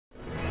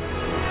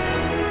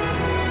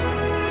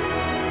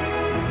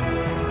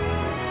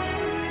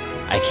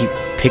keep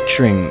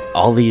picturing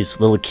all these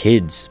little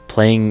kids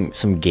playing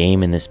some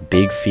game in this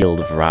big field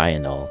of rye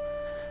and all.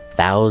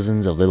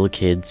 Thousands of little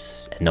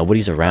kids, and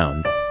nobody's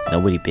around.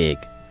 Nobody big.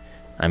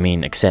 I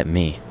mean, except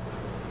me.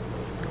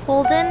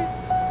 Holden,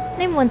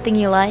 name one thing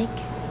you like.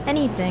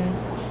 Anything.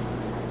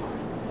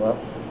 Well,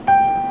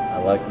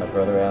 I like my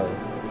brother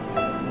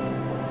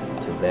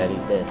Allie. Too bad he's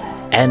dead.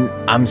 And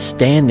I'm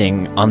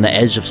standing on the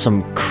edge of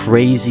some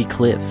crazy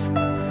cliff.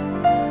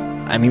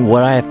 I mean,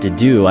 what I have to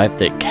do, I have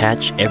to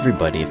catch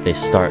everybody if they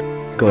start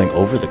going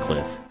over the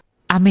cliff.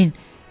 I mean,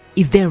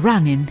 if they're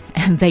running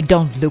and they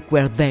don't look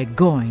where they're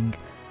going,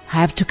 I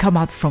have to come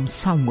out from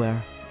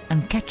somewhere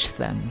and catch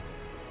them.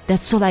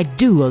 That's all I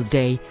do all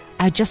day.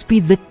 I just be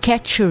the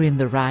catcher in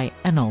the rye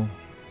and all.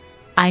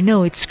 I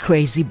know it's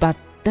crazy, but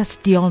that's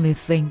the only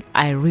thing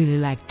I really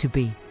like to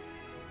be.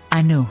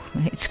 I know,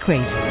 it's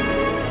crazy.